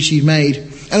house which he made,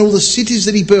 and all the cities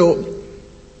that he built,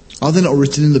 are they not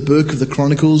written in the book of the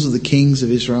chronicles of the kings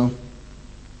of Israel?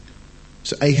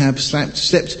 So Ahab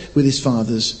slept with his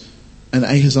fathers, and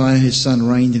Ahaziah his son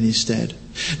reigned in his stead.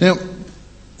 Now,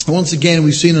 once again,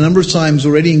 we've seen a number of times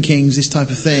already in Kings this type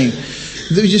of thing.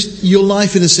 There was just your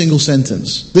life in a single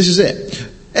sentence. This is it.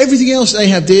 Everything else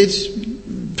Ahab did,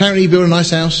 apparently he built a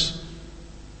nice house,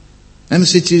 and the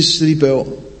cities that he built,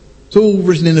 It's all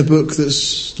written in a book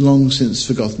that's long since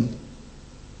forgotten.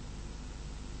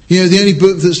 You know, the only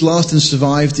book that's lasted and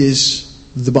survived is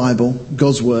the Bible,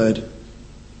 God's Word.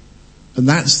 And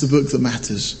that's the book that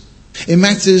matters. It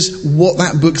matters what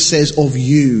that book says of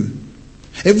you.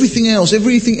 Everything else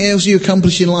you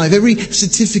accomplish in life, every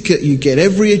certificate you get,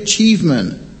 every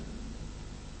achievement,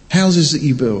 houses that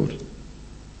you build,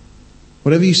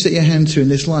 whatever you set your hand to in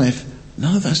this life,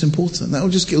 none of that's important. That will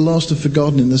just get lost and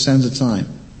forgotten in the sands of time.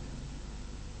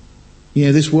 You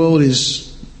know, this world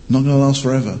is not going to last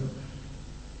forever.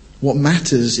 What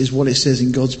matters is what it says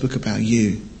in God's book about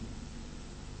you.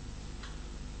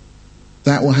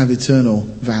 That will have eternal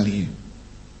value.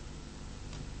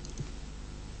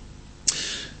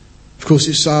 Of course,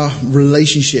 it's our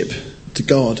relationship to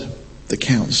God that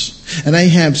counts. And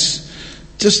Ahab's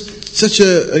just such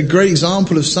a great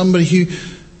example of somebody who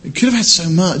could have had so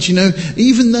much. You know,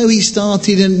 even though he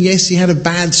started, and yes, he had a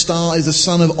bad start as the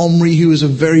son of Omri, who was a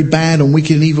very bad and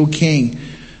wicked and evil king.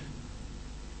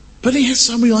 But he had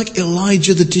somebody like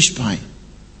Elijah the Tishbite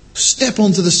step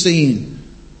onto the scene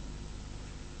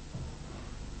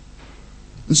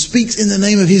and speaks in the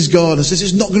name of his God and says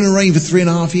it's not going to rain for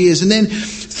 3.5 years. And then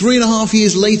 3.5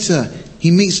 years later,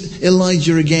 he meets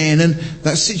Elijah again, and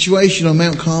that situation on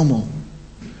Mount Carmel,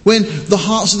 when the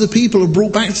hearts of the people are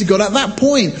brought back to God. At that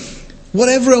point,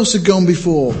 whatever else had gone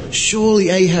before, surely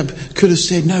Ahab could have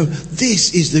said, no,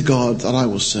 this is the God that I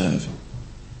will serve.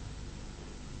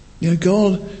 You know,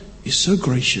 God is so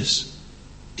gracious.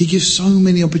 He gives so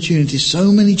many opportunities,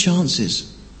 so many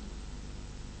chances.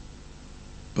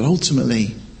 But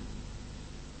ultimately,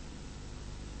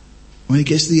 when it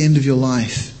gets to the end of your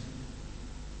life,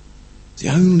 the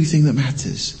only thing that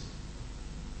matters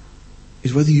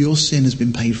is whether your sin has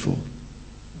been paid for.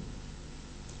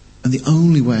 And the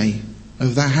only way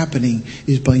of that happening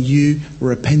is by you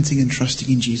repenting and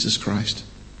trusting in Jesus Christ.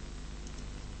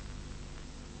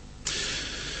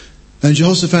 And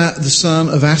Jehoshaphat, the son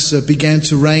of Asa, began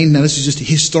to reign. Now this is just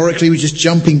historically, we're just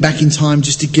jumping back in time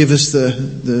just to give us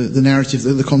the narrative,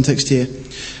 the context here.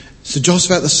 So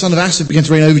Jehoshaphat, the son of Asa, began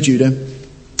to reign over Judah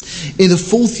in the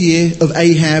 4th year of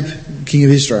Ahab, king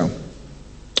of Israel.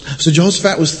 So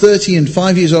Jehoshaphat was 30 and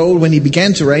 5 years old when he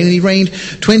began to reign, and he reigned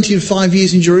 20 and 5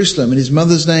 years in Jerusalem. And his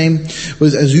mother's name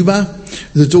was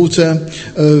Azubah, the daughter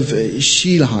of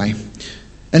Shilhi.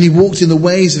 And he walked in the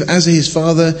ways of Asa his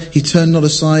father. He turned not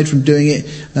aside from doing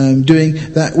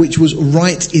that which was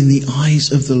right in the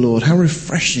eyes of the Lord. How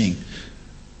refreshing.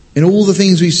 In all the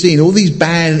things we've seen, all these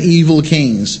bad and evil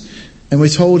kings. And we're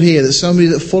told here that somebody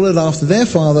that followed after their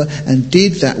father and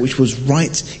did that which was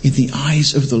right in the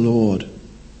eyes of the Lord.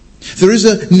 There is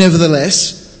a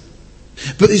nevertheless,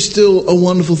 but it's still a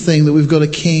wonderful thing that we've got a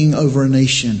king over a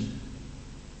nation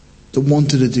that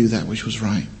wanted to do that which was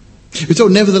right. We're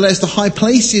told, nevertheless, the high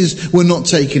places were not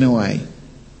taken away.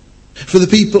 For the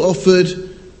people offered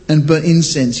and burnt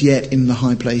incense yet in the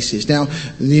high places. Now,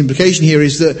 the implication here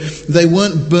is that they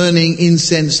weren't burning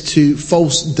incense to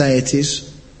false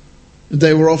deities.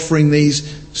 They were offering these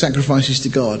sacrifices to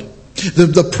God.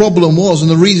 The problem was, and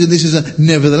the reason this is a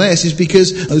nevertheless, is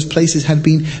because those places had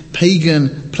been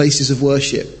pagan places of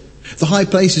worship. The high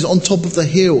places on top of the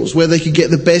hills where they could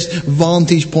get the best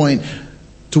vantage point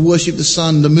to worship the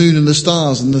sun, the moon and the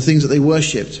stars and the things that they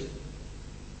worshipped.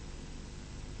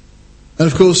 And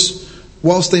of course,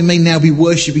 whilst they may now be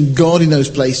worshipping God in those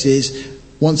places,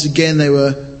 once again they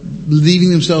were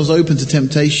leaving themselves open to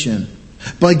temptation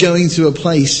by going to a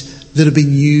place that had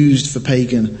been used for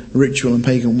pagan ritual and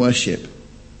pagan worship.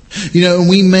 You know, and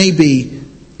we may be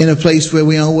in a place where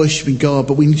we are worshipping God,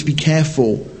 but we need to be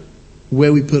careful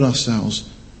where we put ourselves.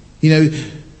 You know,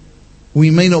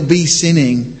 we may not be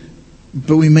sinning,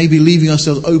 but we may be leaving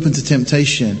ourselves open to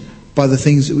temptation by the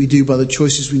things that we do, by the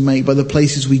choices we make, by the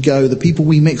places we go, the people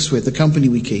we mix with, the company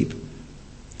we keep.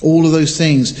 All of those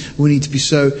things we need to be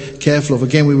so careful of.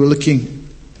 Again, we were looking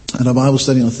at our Bible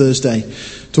study on Thursday,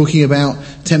 talking about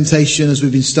temptation as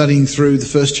we've been studying through the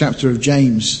first chapter of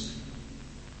James.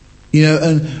 You know,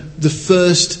 and the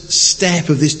first step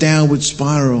of this downward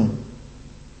spiral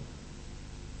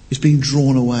is being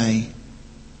drawn away.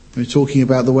 We're talking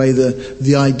about the way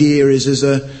the idea is as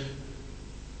an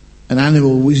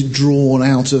animal is drawn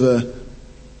out of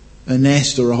a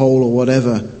nest or a hole or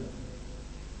whatever,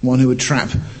 one who would trap.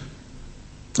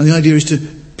 And the idea is to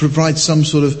provide some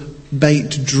sort of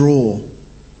bait to draw.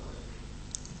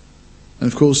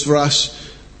 And of course for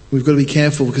us, we've got to be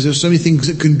careful because there's so many things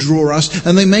that can draw us,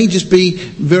 and they may just be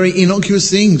very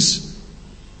innocuous things.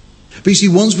 But you see,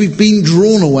 once we've been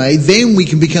drawn away, then we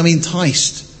can become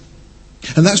enticed.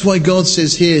 And that's why God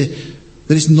says here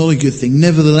that it's not a good thing.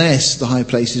 Nevertheless, the high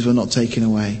places were not taken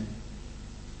away.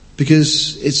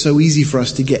 because it's so easy for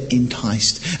us to get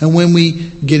enticed. And when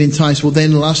we get enticed, well,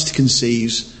 then lust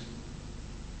conceives.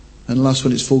 And lust,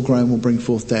 when it's full grown, will bring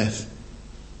forth death.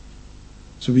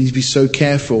 So we need to be so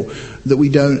careful that we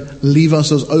don't leave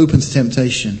ourselves open to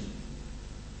temptation.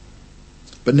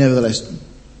 But nevertheless,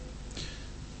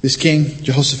 this king,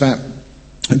 Jehoshaphat,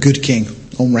 a good king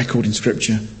on record in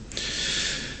Scripture.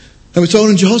 And we're told,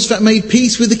 and Jehoshaphat made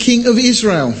peace with the king of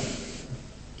Israel.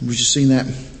 We've just seen that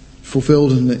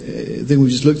fulfilled in the thing we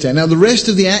just looked at. Now the rest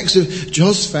of the acts of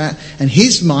Jehoshaphat and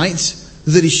his might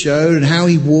that he showed and how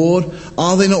he warred,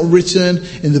 are they not written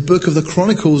in the book of the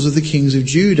Chronicles of the kings of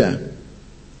Judah?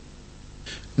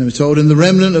 And we're told, in the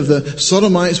remnant of the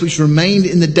Sodomites which remained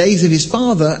in the days of his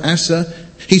father Asa,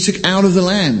 he took out of the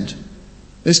land.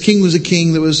 This king was a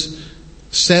king that was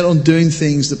set on doing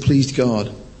things that pleased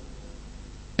God.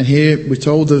 And here we're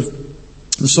told of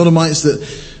the Sodomites that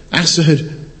Asa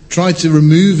had tried to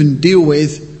remove and deal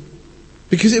with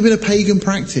because it had been a pagan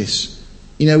practice.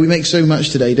 You know, we make so much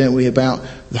today, don't we, about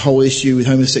the whole issue with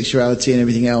homosexuality and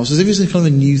everything else, as if it's kind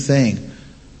of a new thing.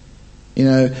 You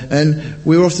know, and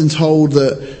we're often told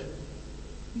that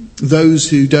those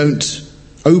who don't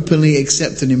openly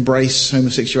accept and embrace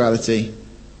homosexuality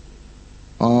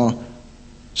are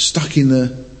stuck in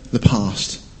the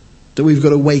past. That we've got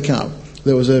to wake up.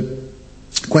 There was a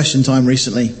question time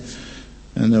recently,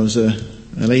 and there was a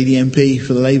lady MP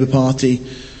for the Labour Party,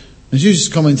 and she was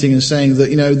just commenting and saying that,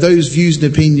 you know, those views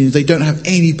and opinions, they don't have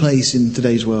any place in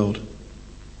today's world.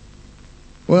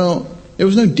 Well, it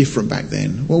was no different back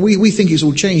then. Well, we think it's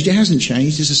all changed. It hasn't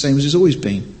changed. It's the same as it's always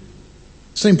been.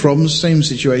 Same problems, same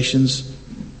situations,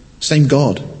 same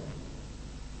God.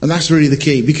 And that's really the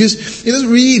key. Because it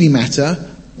doesn't really matter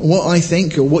what I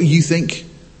think or what you think.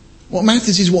 What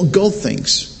matters is what God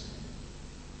thinks.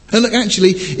 And look,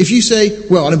 actually, if you say,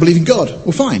 well, I don't believe in God,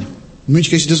 well, fine. In which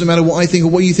case it doesn't matter what I think or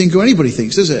what you think or anybody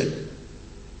thinks, does it?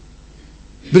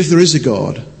 But if there is a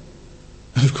God,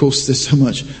 and of course there's so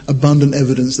much abundant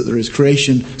evidence that there is.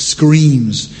 Creation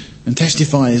screams and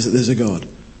testifies that there's a God.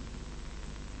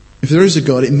 If there is a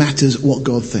God, it matters what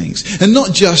God thinks. And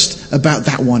not just about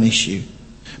that one issue,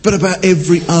 but about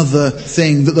every other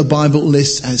thing that the Bible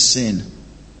lists as sin.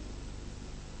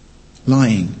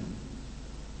 Lying,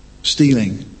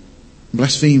 stealing,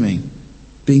 blaspheming,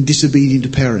 being disobedient to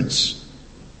parents.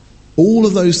 All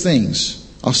of those things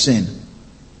are sin.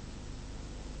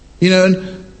 You know,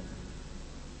 and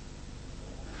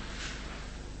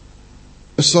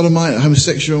a sodomite, a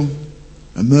homosexual,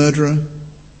 a murderer,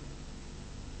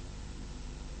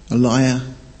 a liar,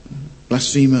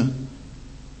 blasphemer,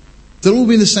 they'll all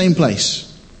be in the same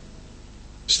place,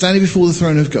 standing before the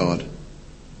throne of God.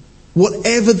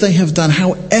 Whatever they have done,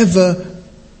 however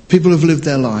people have lived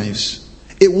their lives,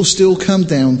 it will still come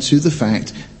down to the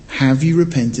fact, have you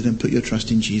repented and put your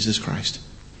trust in Jesus Christ?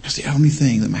 That's the only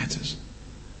thing that matters.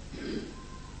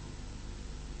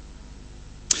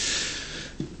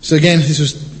 So again, this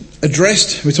was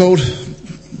addressed, we're told.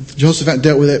 Jehoshaphat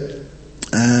dealt with it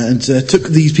and took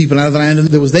these people out of the land. And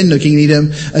there was then no king in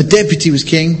Edom. A deputy was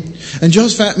king. And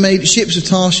Jehoshaphat made ships of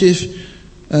Tarshish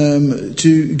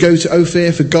to go to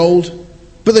Ophir for gold.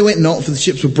 But they went not, for the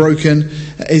ships were broken.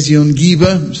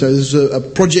 Ezion-Geber, so there's a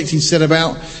project he set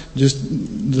about. Just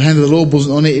the hand of the Lord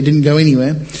wasn't on it. It didn't go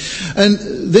anywhere.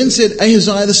 And then said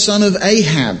Ahaziah the son of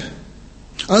Ahab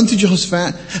unto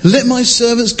Jehoshaphat, let my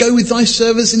servants go with thy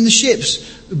servants in the ships.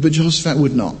 But Jehoshaphat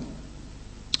would not.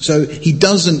 So he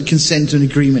doesn't consent to an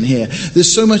agreement here.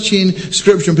 There's so much in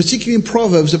Scripture, and particularly in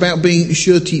Proverbs, about being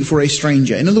surety for a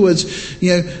stranger. In other words,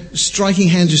 you know, striking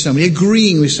hands with somebody,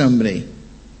 agreeing with somebody,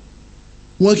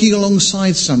 working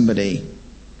alongside somebody.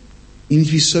 You need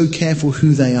to be so careful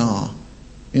who they are.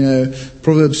 You know,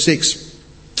 Proverbs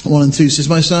 6:1-2 says,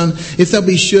 my son, if thou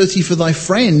be surety for thy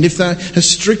friend, if thou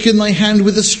hast stricken thy hand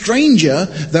with a stranger,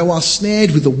 thou art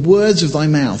snared with the words of thy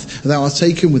mouth. Thou art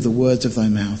taken with the words of thy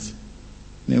mouth.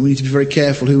 You know, we need to be very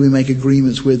careful who we make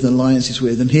agreements with and alliances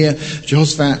with. And here,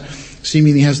 Jehoshaphat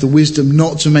seemingly has the wisdom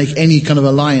not to make any kind of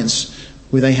alliance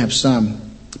with Ahab's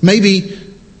son. Maybe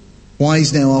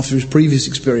wise now after his previous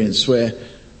experience where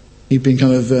he'd been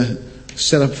kind of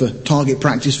set up for target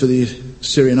practice for the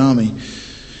Syrian army.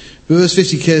 But verse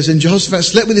 50 says, and Jehoshaphat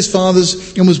slept with his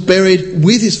fathers and was buried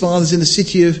with his fathers in the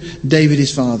city of David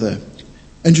his father.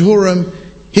 And Jehoram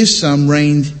his son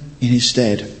reigned in his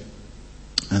stead.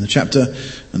 And the chapter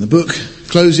and the book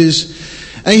closes.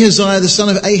 Ahaziah the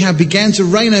son of Ahab began to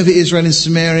reign over Israel in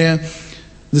Samaria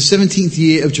the 17th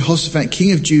year of Jehoshaphat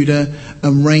king of Judah,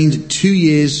 and reigned 2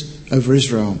 years over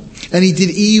Israel. And he did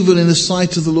evil in the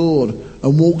sight of the Lord,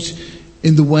 and walked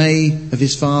in the way of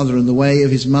his father, in the way of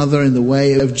his mother, in the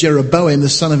way of Jeroboam, the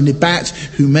son of Nebat,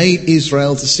 who made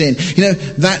Israel to sin. You know,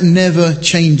 that never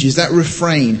changes, that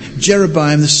refrain.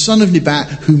 Jeroboam, the son of Nebat,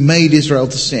 who made Israel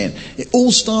to sin. It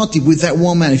all started with that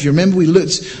one man. If you remember, we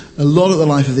looked a lot at the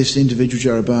life of this individual,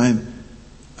 Jeroboam,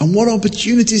 and what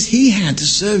opportunities he had to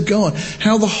serve God.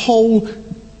 How the whole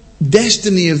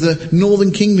destiny of the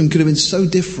northern kingdom could have been so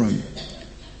different.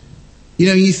 You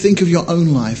know, you think of your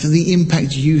own life and the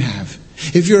impact you have.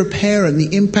 If you're a parent,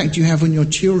 the impact you have on your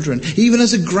children. Even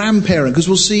as a grandparent, because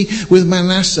we'll see with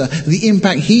Manasseh the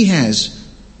impact he has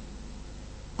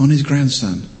on his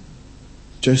grandson,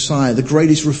 Josiah, the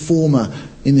greatest reformer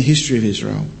in the history of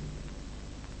Israel.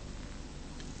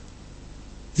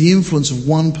 The influence of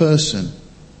one person,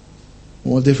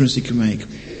 what a difference he can make.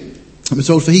 We're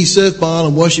told, for he served Baal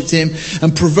and worshipped him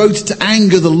and provoked to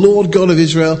anger the Lord God of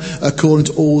Israel according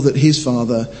to all that his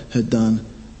father had done.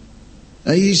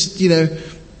 You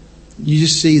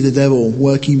just see the devil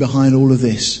working behind all of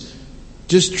this,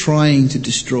 just trying to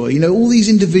destroy. You know, all these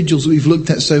individuals that we've looked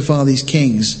at so far, these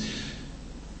kings,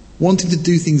 wanting to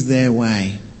do things their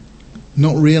way,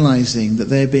 not realizing that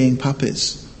they're being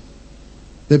puppets.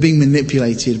 They're being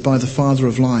manipulated by the father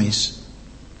of lies.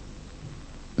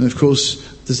 And of course,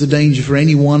 there's a danger for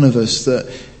any one of us that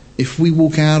if we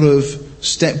walk out of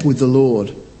step with the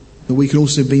Lord, that we can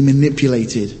also be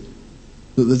manipulated.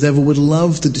 That the devil would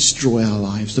love to destroy our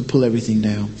lives, to pull everything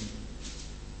down.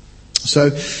 So,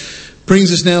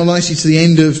 brings us now nicely to the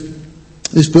end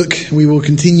of this book. We will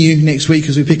continue next week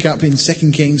as we pick up in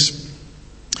 2 Kings.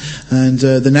 And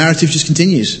the narrative just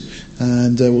continues.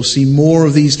 And we'll see more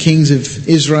of these kings of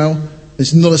Israel.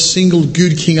 There's not a single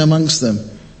good king amongst them.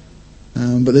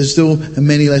 But there's still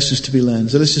many lessons to be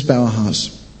learned. So let's just bow our hearts.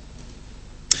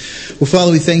 Well,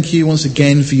 Father, we thank you once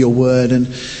again for your word.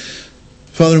 And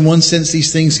Father, in one sense,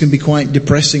 these things can be quite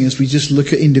depressing as we just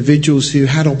look at individuals who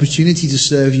had opportunity to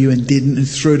serve you and didn't and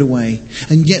threw it away.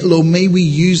 And yet, Lord, may we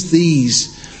use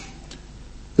these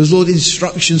as, Lord,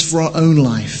 instructions for our own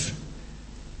life.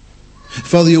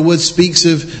 Father, your word speaks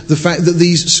of the fact that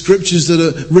these scriptures that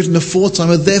are written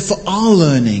aforetime are there for our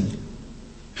learning.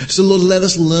 So, Lord, let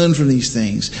us learn from these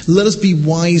things. Let us be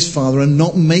wise, Father, and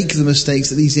not make the mistakes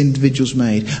that these individuals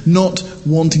made. Not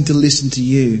wanting to listen to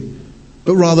you,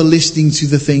 but rather listening to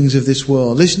the things of this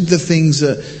world. Listening to the things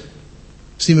that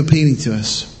seem appealing to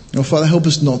us. Oh, Father, help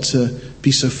us not to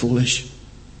be so foolish.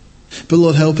 But,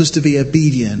 Lord, help us to be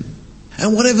obedient.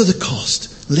 And whatever the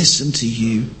cost, listen to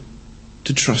you,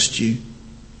 to trust you.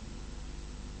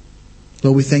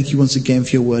 Lord, we thank you once again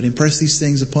for your word. Impress these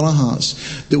things upon our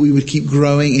hearts that we would keep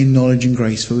growing in knowledge and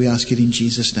grace. For we ask it in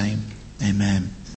Jesus' name. Amen.